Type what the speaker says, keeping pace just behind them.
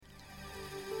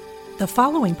The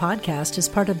following podcast is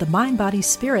part of the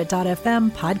MindBodySpirit.fm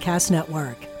podcast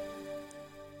network.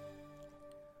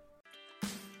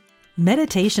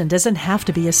 Meditation doesn't have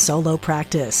to be a solo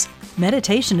practice.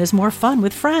 Meditation is more fun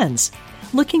with friends.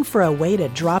 Looking for a way to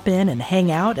drop in and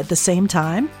hang out at the same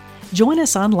time? Join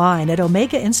us online at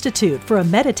Omega Institute for a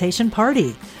meditation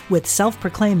party with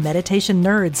self-proclaimed meditation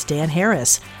nerds Dan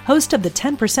Harris, host of the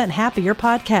 10% Happier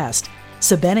podcast,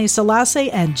 Sebene Selassie,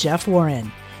 and Jeff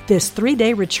Warren. This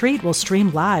 3-day retreat will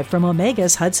stream live from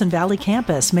Omega's Hudson Valley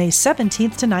campus May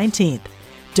 17th to 19th.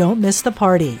 Don't miss the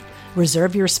party.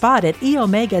 Reserve your spot at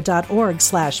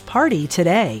eomega.org/party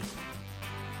today.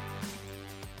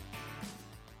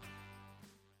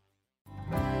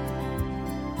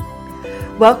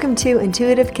 Welcome to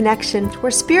Intuitive Connection,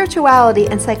 where spirituality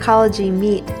and psychology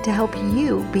meet to help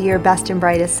you be your best and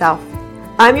brightest self.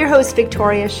 I'm your host,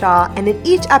 Victoria Shaw, and in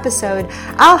each episode,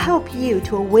 I'll help you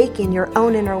to awaken your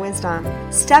own inner wisdom,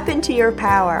 step into your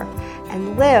power,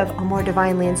 and live a more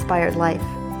divinely inspired life.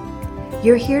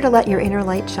 You're here to let your inner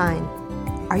light shine.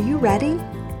 Are you ready?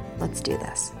 Let's do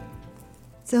this.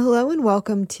 So hello and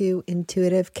welcome to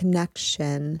Intuitive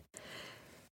Connection.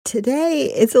 Today,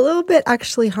 it's a little bit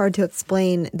actually hard to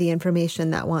explain the information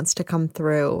that wants to come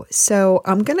through. So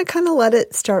I'm going to kind of let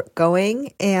it start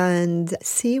going and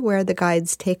see where the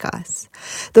guides take us.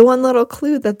 The one little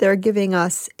clue that they're giving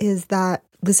us is that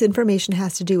this information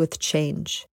has to do with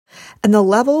change and the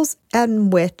levels at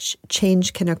which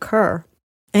change can occur.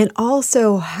 And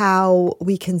also how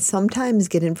we can sometimes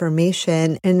get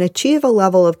information and achieve a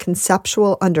level of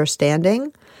conceptual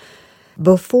understanding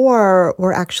before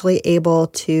we're actually able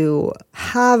to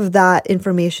have that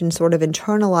information sort of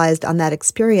internalized on that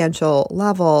experiential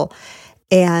level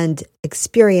and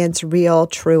experience real,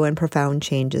 true, and profound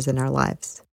changes in our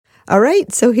lives. All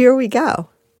right, so here we go.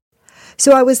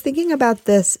 So I was thinking about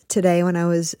this today when I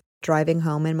was driving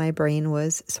home and my brain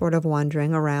was sort of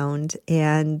wandering around,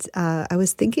 and I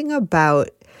was thinking about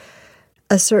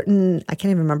a certain, I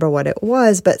can't even remember what it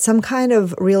was, but some kind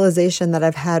of realization that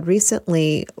I've had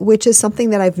recently, which is something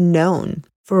that I've known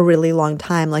for a really long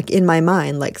time, like in my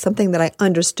mind, like something that I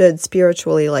understood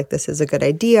spiritually, like this is a good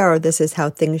idea or this is how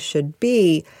things should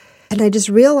be. And I just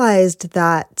realized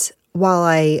that while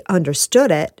I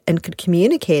understood it and could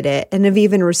communicate it and have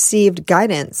even received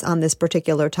guidance on this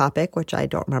particular topic, which I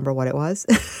don't remember what it was,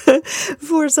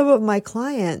 for some of my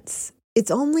clients,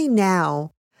 it's only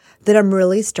now that I'm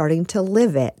really starting to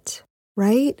live it,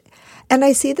 right? And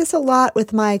I see this a lot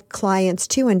with my clients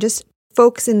too, and just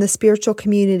folks in the spiritual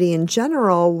community in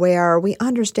general, where we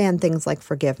understand things like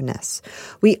forgiveness.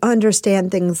 We understand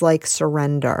things like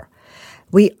surrender.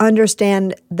 We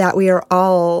understand that we are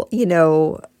all,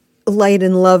 light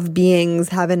and love beings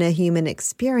having a human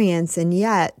experience, and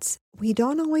yet we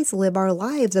don't always live our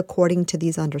lives according to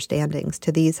these understandings,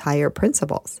 to these higher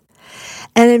principles.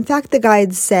 And in fact, the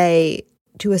guides say,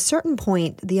 to a certain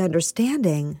point, the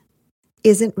understanding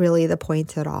isn't really the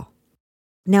point at all.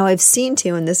 Now, I've seen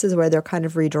too, and this is where they're kind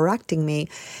of redirecting me,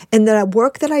 in the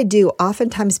work that I do,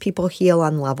 oftentimes people heal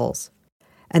on levels,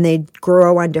 and they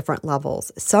grow on different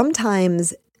levels.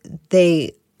 Sometimes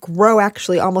they grow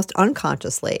actually almost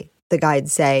unconsciously, the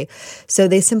guides say. So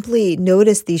they simply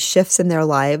notice these shifts in their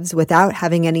lives without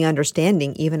having any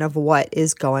understanding even of what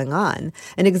is going on.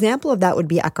 An example of that would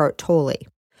be Eckhart Tolle,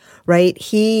 right?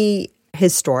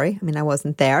 His story, I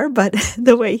wasn't there, but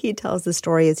the way he tells the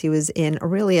story is he was in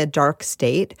a dark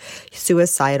state,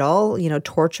 suicidal,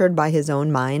 tortured by his own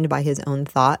mind, by his own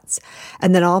thoughts.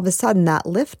 And then all of a sudden that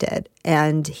lifted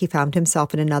and he found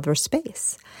himself in another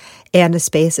space, and a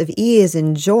space of ease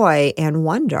and joy and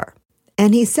wonder.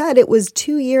 And he said it was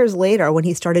 2 years later when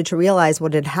he started to realize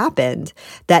what had happened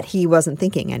that he wasn't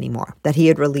thinking anymore, that he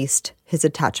had released his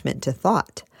attachment to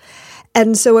thought.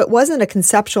 And so it wasn't a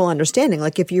conceptual understanding.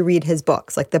 Like if you read his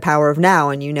books, like The Power of Now,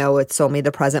 and it's only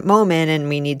the present moment, and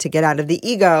we need to get out of the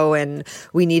ego, and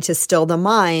we need to still the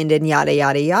mind, and yada,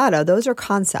 yada, yada. Those are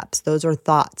concepts. Those are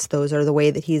thoughts. Those are the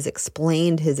way that he's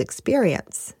explained his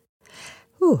experience.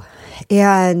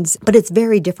 But it's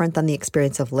very different than the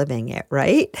experience of living it,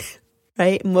 right?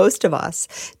 Right? Most of us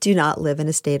do not live in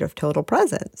a state of total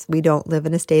presence. We don't live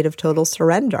in a state of total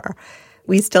surrender.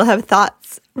 We still have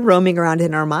thoughts roaming around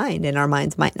in our mind, and our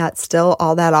minds might not still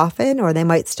all that often, or they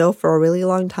might still for a really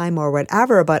long time or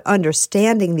whatever, but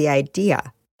understanding the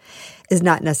idea is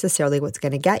not necessarily what's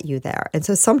going to get you there. And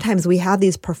so sometimes we have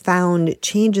these profound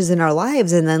changes in our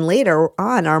lives, and then later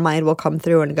on our mind will come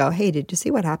through and go, hey, did you see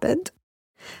what happened?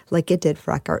 Like it did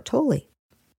for Eckhart Tolle,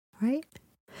 right?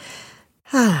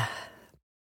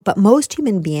 But most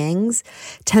human beings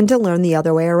tend to learn the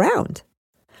other way around.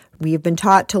 We've been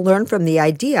taught to learn from the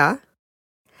idea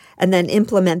and then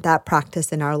implement that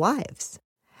practice in our lives.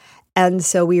 And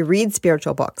so we read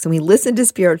spiritual books and we listen to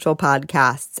spiritual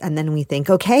podcasts, and then we think,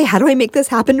 okay, how do I make this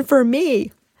happen for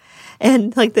me?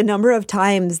 And like the number of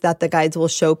times that the guides will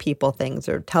show people things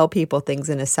or tell people things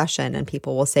in a session, and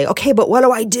people will say, okay, but what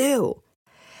do I do?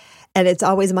 And it's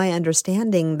always my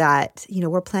understanding that,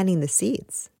 we're planting the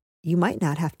seeds. You might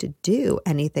not have to do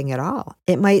anything at all.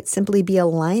 It might simply be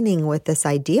aligning with this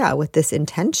idea, with this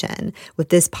intention, with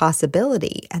this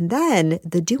possibility. And then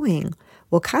the doing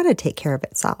will kind of take care of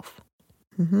itself.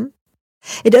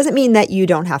 It doesn't mean that you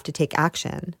don't have to take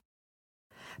action,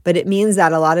 but it means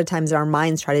that a lot of times our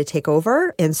minds try to take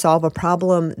over and solve a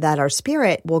problem that our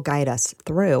spirit will guide us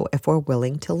through if we're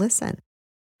willing to listen.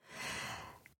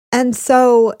 And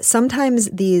so sometimes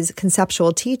these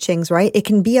conceptual teachings, right, it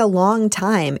can be a long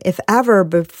time, if ever,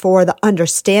 before the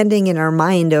understanding in our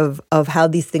mind of how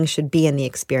these things should be and the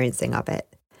experiencing of it.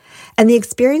 And the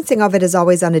experiencing of it is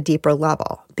always on a deeper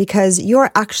level, because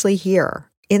you're actually here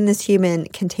in this human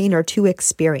container to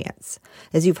experience.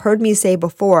 As you've heard me say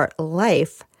before,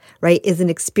 life, right, is an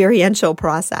experiential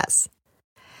process.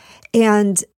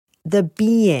 And the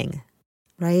being,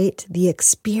 right, the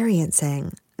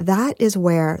experiencing, that is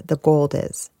where the gold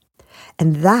is.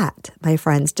 And that, my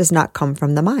friends, does not come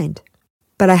from the mind.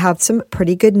 But I have some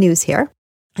pretty good news here.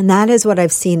 And that is what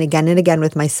I've seen again and again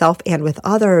with myself and with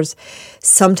others.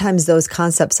 Sometimes those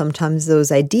concepts, sometimes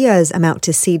those ideas amount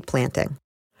to seed planting,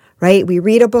 right? We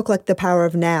read a book like The Power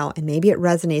of Now, and maybe it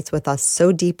resonates with us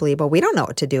so deeply, but we don't know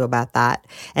what to do about that.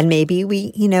 And maybe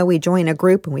we join a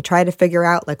group and we try to figure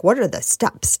out, like, what are the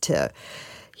steps to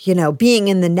being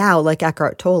in the now, like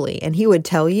Eckhart Tolle. And he would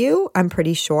tell you, I'm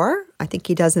pretty sure, I think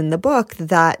he does in the book,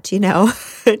 that,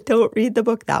 don't read the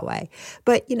book that way.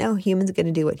 But, humans going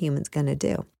to do what humans going to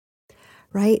do,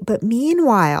 right? But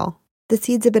meanwhile, the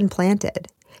seeds have been planted.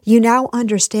 You now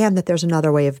understand that there's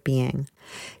another way of being,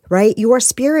 right? Your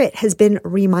spirit has been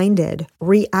reminded,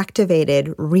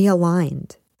 reactivated,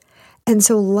 realigned. And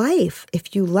so life,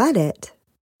 if you let it,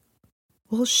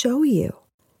 will show you,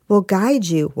 will guide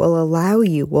you, will allow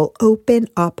you, will open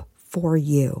up for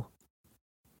you.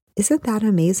 Isn't that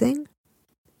amazing?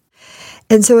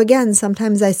 And so again,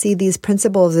 sometimes I see these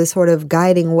principles as sort of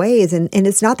guiding ways, and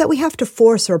it's not that we have to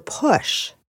force or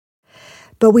push,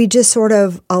 but we just sort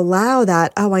of allow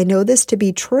that, oh, I know this to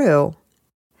be true,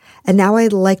 and now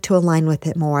I'd like to align with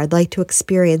it more. I'd like to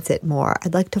experience it more.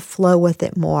 I'd like to flow with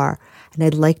it more, and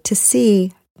I'd like to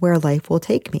see where life will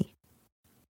take me.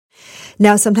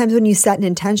 Now, sometimes when you set an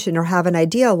intention or have an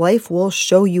idea, life will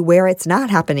show you where it's not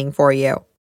happening for you.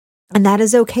 And that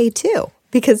is okay too,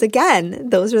 because again,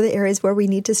 those are the areas where we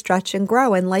need to stretch and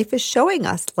grow. And life is showing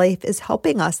us, life is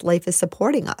helping us, life is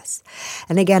supporting us.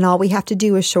 And again, all we have to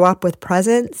do is show up with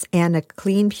presence and a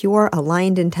clean, pure,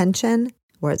 aligned intention,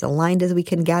 or as aligned as we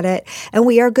can get it, and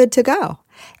we are good to go.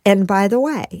 And by the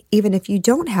way, even if you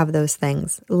don't have those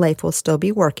things, life will still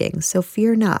be working. So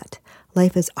fear not.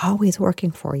 Life is always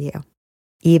working for you,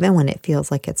 even when it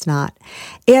feels like it's not.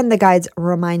 And the guides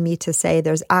remind me to say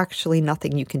there's actually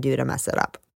nothing you can do to mess it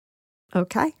up.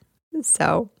 Okay?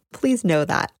 So please know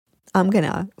that. I'm going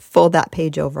to fold that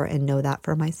page over and know that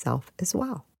for myself as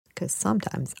well, because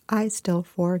sometimes I still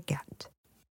forget.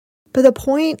 But the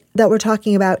point that we're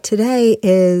talking about today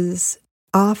is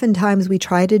oftentimes we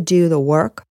try to do the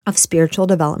work of spiritual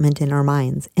development in our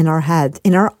minds, in our heads,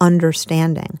 in our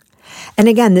understanding. And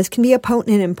again, this can be a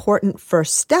potent and important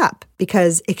first step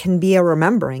because it can be a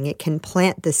remembering. It can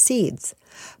plant the seeds.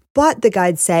 But the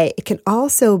guides say it can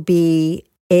also be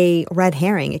a red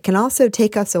herring. It can also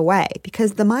take us away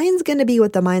because the mind's going to be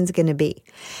what the mind's going to be.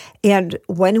 And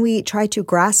when we try to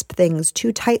grasp things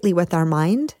too tightly with our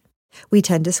mind, we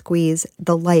tend to squeeze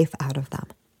the life out of them,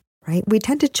 right? We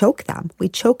tend to choke them. We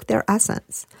choke their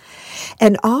essence.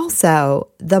 And also,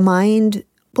 the mind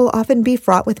will often be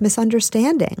fraught with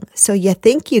misunderstanding. So you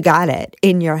think you got it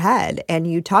in your head and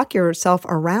you talk yourself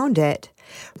around it,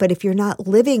 but if you're not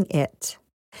living it,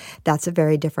 that's a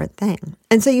very different thing.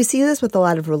 And so you see this with a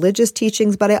lot of religious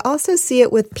teachings, but I also see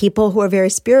it with people who are very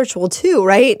spiritual too,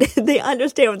 right? They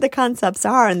understand what the concepts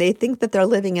are and they think that they're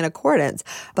living in accordance,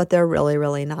 but they're really,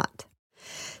 really not.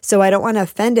 So I don't want to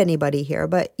offend anybody here,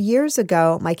 but years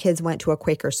ago, my kids went to a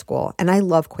Quaker school, and I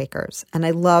love Quakers, and I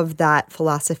love that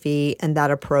philosophy and that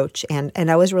approach, and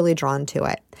I was really drawn to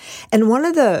it. And one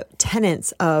of the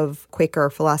tenets of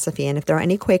Quaker philosophy, and if there are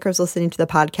any Quakers listening to the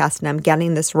podcast and I'm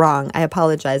getting this wrong, I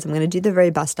apologize. I'm going to do the very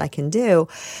best I can do,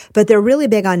 but they're really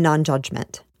big on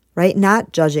non-judgment, right?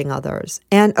 Not judging others.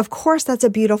 And of course, that's a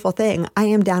beautiful thing. I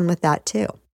am down with that too.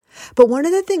 But one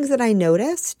of the things that I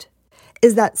noticed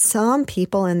is that some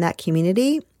people in that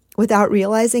community without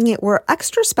realizing it, were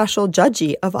extra special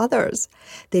judgy of others.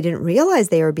 They didn't realize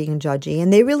they were being judgy,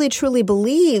 and they really truly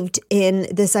believed in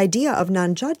this idea of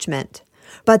non-judgment.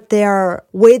 But their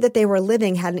way that they were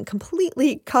living hadn't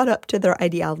completely caught up to their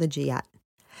ideology yet.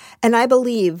 And I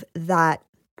believe that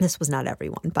this was not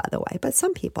everyone, by the way, but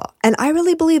some people. And I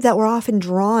really believe that we're often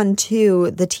drawn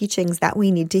to the teachings that we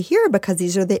need to hear because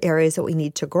these are the areas that we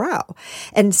need to grow.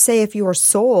 And say if your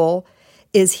soul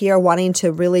is here wanting to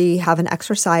really have an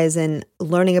exercise in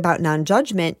learning about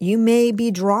non-judgment, you may be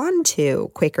drawn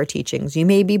to Quaker teachings. You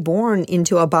may be born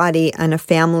into a body and a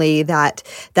family that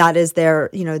is their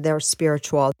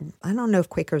spiritual. I don't know if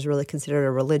Quaker is really considered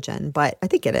a religion, but I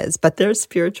think it is. But they're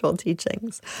spiritual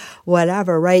teachings,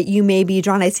 whatever, right? You may be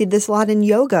drawn. I see this a lot in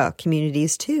yoga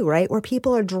communities too, right? Where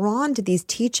people are drawn to these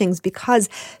teachings because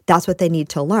that's what they need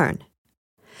to learn.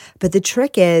 But the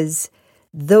trick is,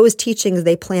 those teachings,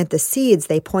 they plant the seeds,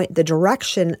 they point the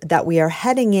direction that we are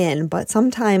heading in. But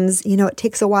sometimes, it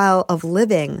takes a while of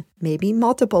living, maybe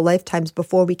multiple lifetimes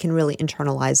before we can really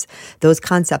internalize those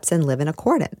concepts and live in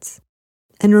accordance.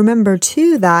 And remember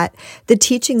too that the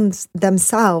teachings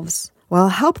themselves, while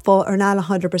helpful, are not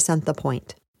 100% the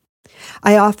point.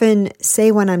 I often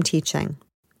say when I'm teaching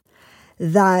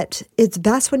that it's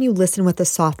best when you listen with a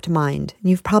soft mind.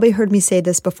 You've probably heard me say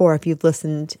this before if you've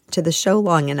listened to the show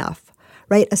long enough.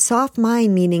 Right? A soft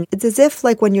mind, meaning it's as if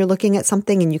like when you're looking at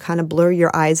something and you kind of blur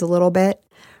your eyes a little bit,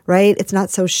 right? It's not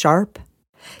so sharp.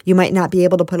 You might not be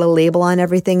able to put a label on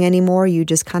everything anymore. You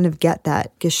just kind of get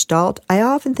that gestalt. I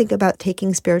often think about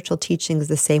taking spiritual teachings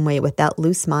the same way with that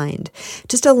loose mind,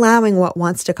 just allowing what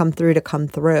wants to come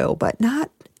through, but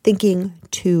not thinking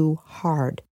too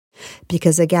hard.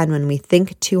 Because again, when we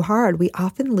think too hard, we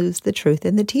often lose the truth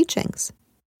in the teachings.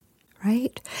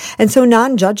 Right? And so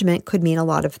non-judgment could mean a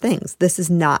lot of things. This is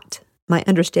not my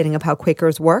understanding of how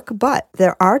Quakers work, but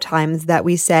there are times that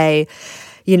we say,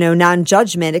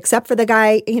 non-judgment, except for the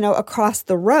guy, across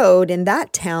the road in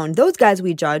that town. Those guys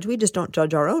we judge. We just don't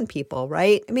judge our own people,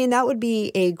 right? I mean, that would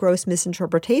be a gross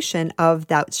misinterpretation of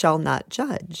thou shalt not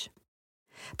judge.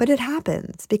 But it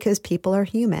happens because people are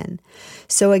human.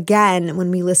 So again,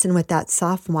 when we listen with that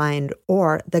soft mind,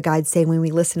 or the guides say when we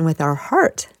listen with our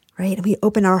heart, right? And we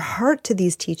open our heart to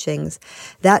these teachings,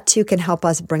 that too can help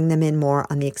us bring them in more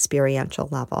on the experiential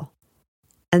level.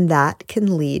 And that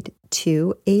can lead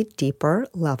to a deeper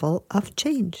level of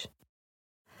change.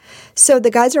 So the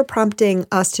guides are prompting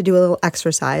us to do a little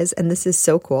exercise, and this is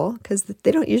so cool because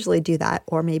they don't usually do that,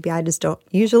 or maybe I just don't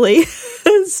usually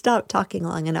stop talking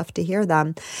long enough to hear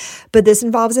them. But this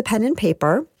involves a pen and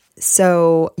paper.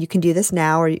 So you can do this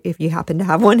now, or if you happen to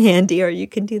have one handy, or you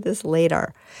can do this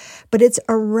later. But it's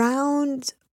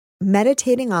around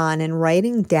meditating on and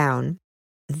writing down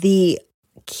the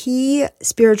key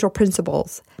spiritual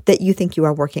principles that you think you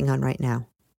are working on right now,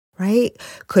 right?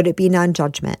 Could it be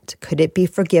non-judgment? Could it be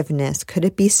forgiveness? Could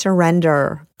it be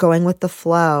surrender, going with the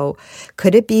flow?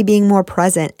 Could it be being more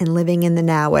present and living in the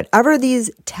now? Whatever these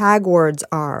tag words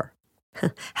are,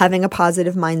 having a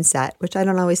positive mindset, which I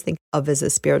don't always think of as a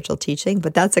spiritual teaching,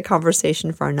 but that's a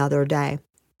conversation for another day.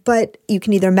 But you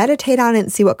can either meditate on it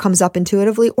and see what comes up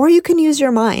intuitively, or you can use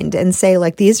your mind and say,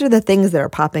 like, these are the things that are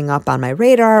popping up on my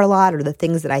radar a lot, or the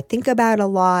things that I think about a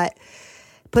lot.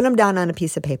 Put them down on a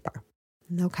piece of paper,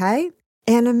 okay?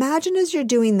 And imagine as you're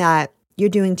doing that, you're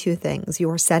doing two things. You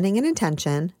are setting an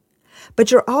intention, but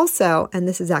you're also, and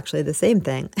this is actually the same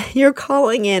thing, you're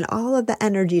calling in all of the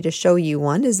energy to show you,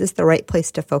 one, is this the right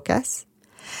place to focus?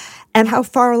 And how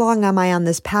far along am I on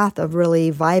this path of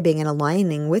really vibing and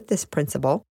aligning with this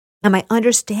principle? Am I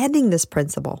understanding this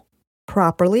principle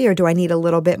properly, or do I need a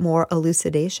little bit more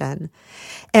elucidation?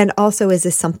 And also, is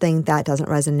this something that doesn't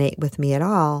resonate with me at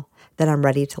all, that I'm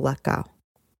ready to let go?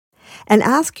 And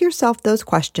ask yourself those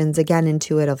questions again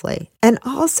intuitively. And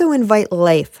also invite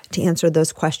life to answer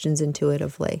those questions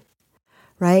intuitively,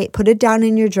 right? Put it down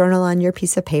in your journal on your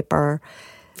piece of paper.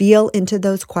 Feel into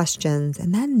those questions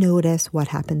and then notice what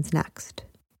happens next.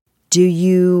 Do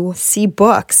you see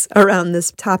books around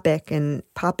this topic and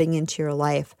popping into your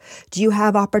life? Do you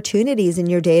have opportunities in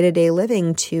your day-to-day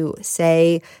living to,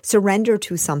 say, surrender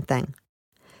to something?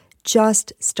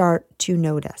 Just start to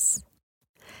notice.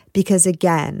 Because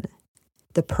again,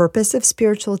 the purpose of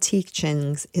spiritual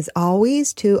teachings is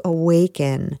always to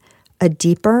awaken a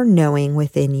deeper knowing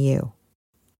within you.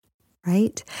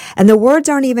 Right? And the words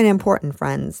aren't even important,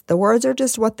 friends. The words are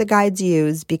just what the guides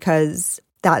use because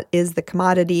that is the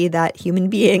commodity that human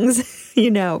beings,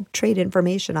 trade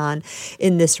information on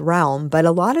in this realm. But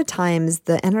a lot of times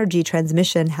the energy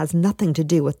transmission has nothing to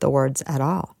do with the words at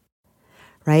all.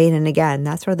 Right? And again,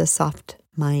 that's where the soft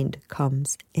mind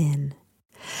comes in.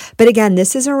 But again,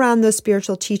 this is around those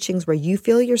spiritual teachings where you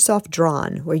feel yourself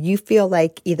drawn, where you feel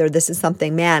like either this is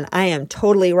something, man, I am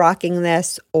totally rocking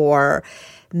this, or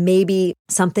maybe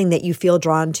something that you feel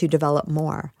drawn to develop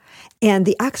more. And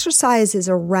the exercise is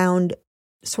around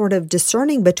sort of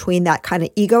discerning between that kind of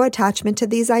ego attachment to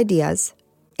these ideas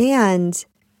and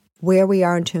where we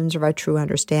are in terms of our true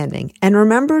understanding. And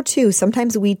remember too,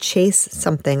 sometimes we chase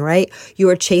something, right? You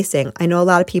are chasing. I know a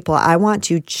lot of people, I want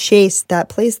to chase that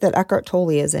place that Eckhart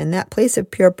Tolle is in, that place of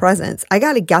pure presence. I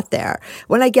got to get there.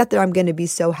 When I get there, I'm going to be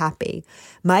so happy.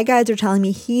 My guides are telling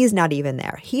me he's not even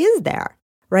there. He is there,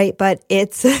 right? But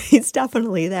it's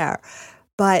definitely there,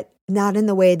 but not in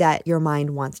the way that your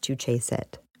mind wants to chase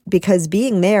it. Because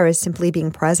being there is simply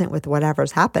being present with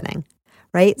whatever's happening,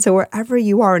 right? So wherever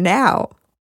you are now,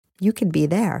 you can be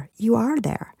there. You are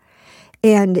there.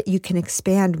 And you can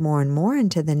expand more and more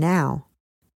into the now,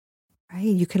 right?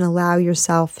 You can allow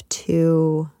yourself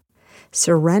to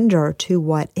surrender to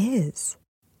what is.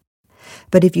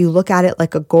 But if you look at it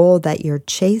like a goal that you're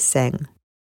chasing,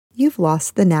 you've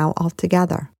lost the now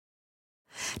altogether.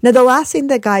 Now, the last thing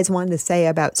that guides wanted to say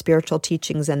about spiritual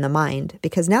teachings and the mind,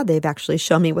 because now they've actually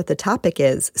shown me what the topic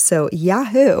is. So,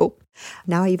 yahoo!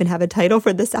 Now I even have a title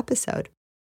for this episode.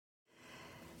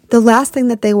 The last thing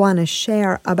that they want to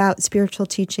share about spiritual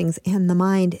teachings and the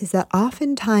mind is that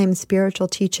oftentimes spiritual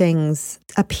teachings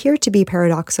appear to be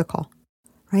paradoxical,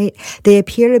 right? They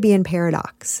appear to be in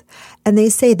paradox. And they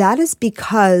say that is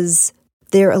because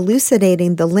they're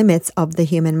elucidating the limits of the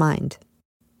human mind.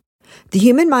 The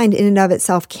human mind in and of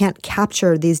itself can't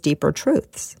capture these deeper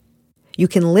truths. You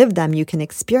can live them, you can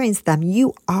experience them,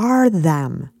 you are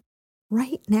them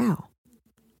right now.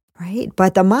 Right?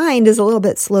 But the mind is a little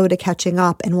bit slow to catching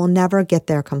up and will never get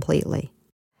there completely.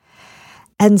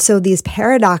 And so these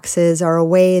paradoxes are a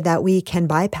way that we can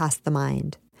bypass the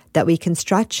mind, that we can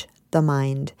stretch the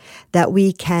mind, that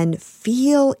we can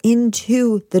feel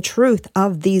into the truth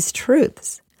of these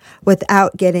truths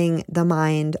without getting the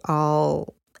mind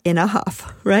all in a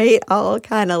huff, right? All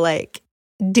kind of like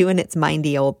doing its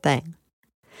mindy old thing.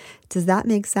 Does that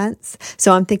make sense?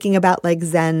 So I'm thinking about like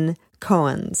Zen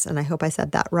koans, and I hope I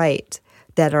said that right,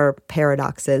 that are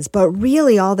paradoxes. But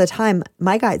really all the time,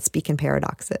 my guides speak in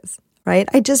paradoxes, right?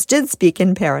 I just did speak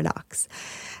in paradox.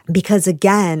 Because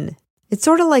again, it's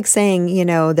sort of like saying,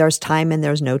 there's time and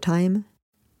there's no time,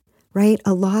 right?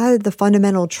 A lot of the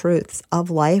fundamental truths of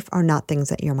life are not things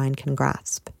that your mind can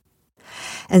grasp.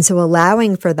 And so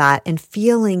allowing for that and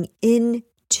feeling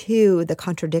into the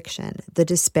contradiction, the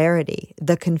disparity,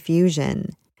 the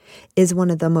confusion is one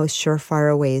of the most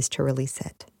surefire ways to release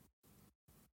it.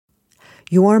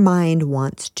 Your mind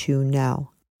wants to know.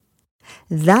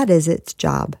 That is its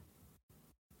job.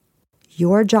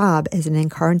 Your job as an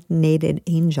incarnated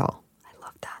angel, I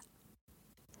love that,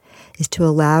 is to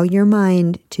allow your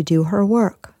mind to do her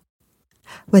work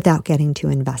without getting too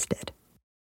invested.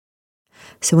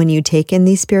 So when you take in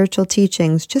these spiritual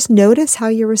teachings, just notice how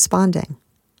you're responding.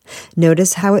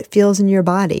 Notice how it feels in your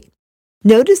body.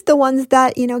 Notice the ones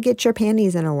that, get your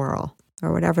panties in a whirl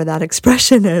or whatever that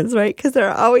expression is, right? Because there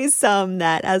are always some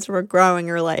that as we're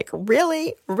growing are like,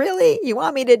 really? Really? You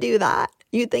want me to do that?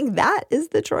 You think that is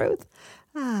the truth?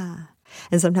 And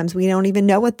sometimes we don't even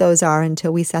know what those are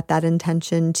until we set that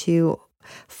intention to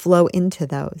flow into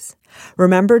those.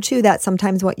 Remember too that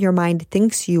sometimes what your mind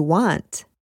thinks you want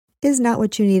is not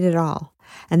what you need at all.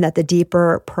 And that the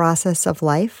deeper process of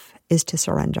life is to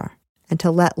surrender and to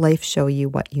let life show you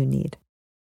what you need.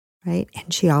 Right?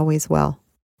 And she always will.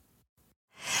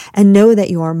 And know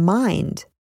that your mind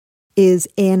is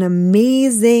an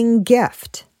amazing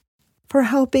gift for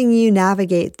helping you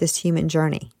navigate this human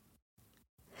journey.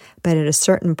 But at a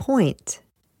certain point,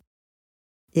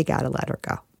 you got to let her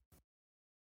go.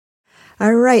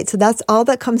 All right, so that's all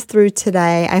that comes through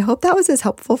today. I hope that was as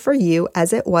helpful for you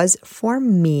as it was for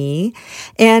me.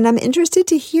 And I'm interested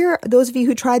to hear those of you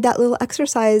who tried that little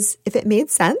exercise, if it made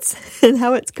sense and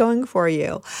how it's going for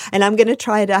you. And I'm going to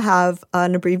try to have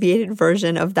an abbreviated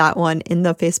version of that one in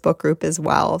the Facebook group as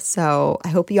well. So I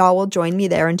hope you all will join me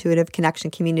there, Intuitive Connection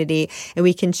Community, and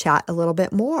we can chat a little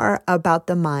bit more about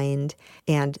the mind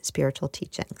and spiritual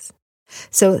teachings.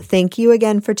 So thank you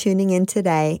again for tuning in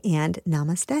today, and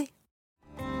namaste.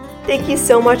 Thank you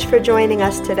so much for joining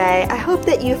us today. I hope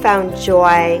that you found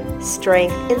joy,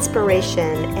 strength,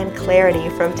 inspiration, and clarity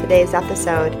from today's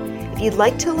episode. If you'd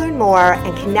like to learn more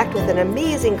and connect with an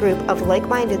amazing group of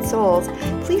like-minded souls,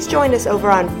 please join us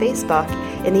over on Facebook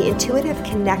in the Intuitive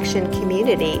Connection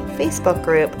Community Facebook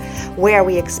group, where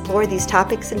we explore these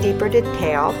topics in deeper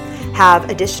detail, have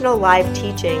additional live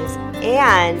teachings,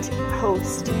 and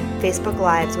host Facebook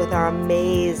Lives with our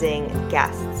amazing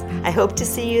guests. I hope to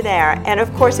see you there. And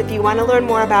of course, if you want to learn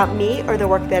more about me or the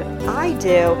work that I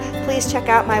do, please check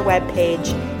out my webpage,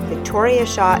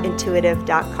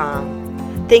 victoriashawintuitive.com.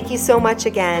 Thank you so much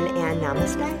again, and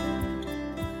namaste.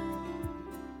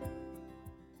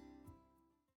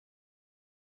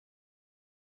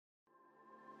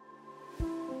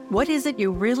 What is it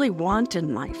you really want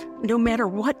in life? No matter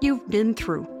what you've been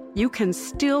through, you can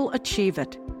still achieve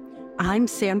it. I'm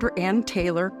Sandra Ann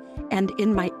Taylor, and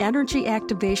in my Energy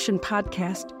Activation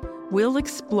podcast, we'll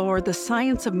explore the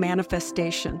science of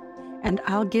manifestation, and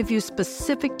I'll give you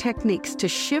specific techniques to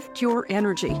shift your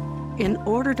energy in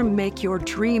order to make your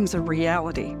dreams a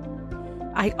reality.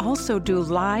 I also do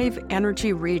live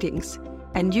energy readings,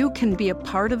 and you can be a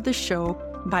part of the show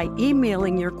by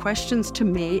emailing your questions to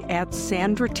me at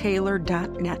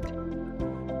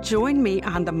sandrataylor.net. Join me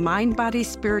on the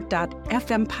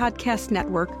mindbodyspirit.fm podcast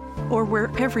network or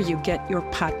wherever you get your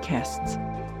podcasts.